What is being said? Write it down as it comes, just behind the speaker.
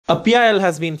A PIL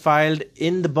has been filed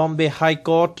in the Bombay High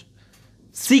Court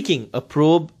seeking a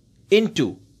probe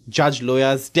into Judge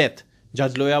Loya's death.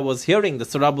 Judge Loya was hearing the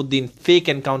Sohrabuddin fake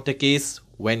encounter case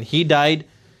when he died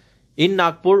in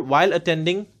Nagpur while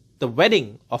attending the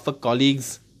wedding of a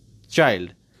colleague's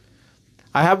child.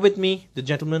 I have with me the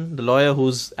gentleman, the lawyer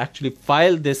who's actually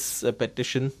filed this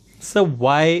petition. So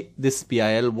why this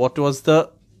PIL? What was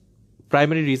the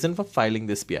primary reason for filing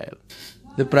this PIL?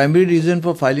 The primary reason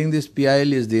for filing this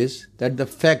PIL is this, that the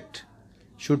fact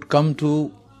should come to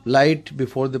light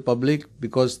before the public,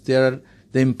 because the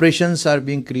impressions are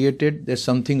being created that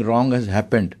something wrong has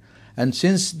happened. And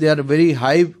since there are very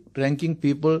high-ranking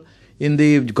people in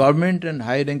the government and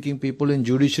high-ranking people in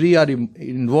judiciary are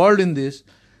involved in this,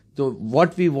 so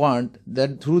what we want,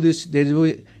 that through this there is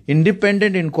an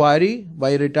independent inquiry by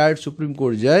a retired Supreme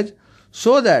Court judge,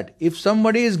 so that if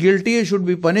somebody is guilty, he should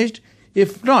be punished.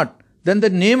 If not, then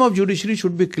the name of judiciary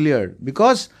should be cleared,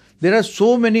 because there are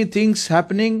so many things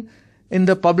happening in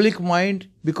the public mind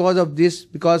because of this.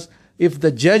 Because if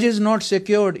the judge is not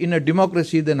secured in a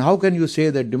democracy, then how can you say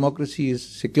that democracy is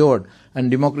secured and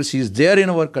democracy is there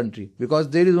in our country? Because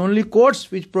there is only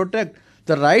courts which protect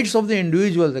the rights of the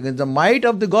individuals against the might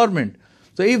of the government.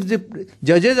 So if the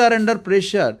judges are under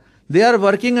pressure, they are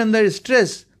working under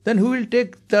stress, then who will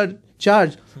take the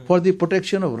charge for the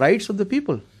protection of rights of the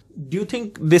people? Do you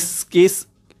think this case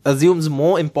assumes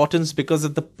more importance because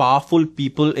of the powerful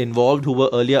people involved who were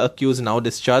earlier accused, now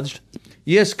discharged?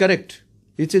 Yes, correct.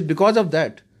 It is because of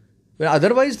that. Well,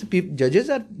 otherwise, the judges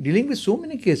are dealing with so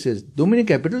many cases, so many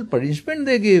capital punishment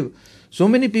they give. So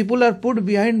many people are put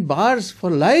behind bars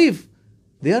for life.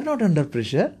 They are not under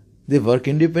pressure. They work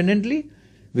independently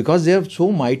because they have so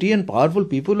mighty and powerful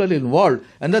people are involved.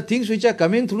 And the things which are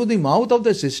coming through the mouth of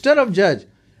the sister of judge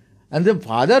and the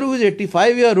father who is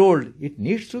 85-year-old, it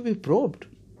needs to be probed.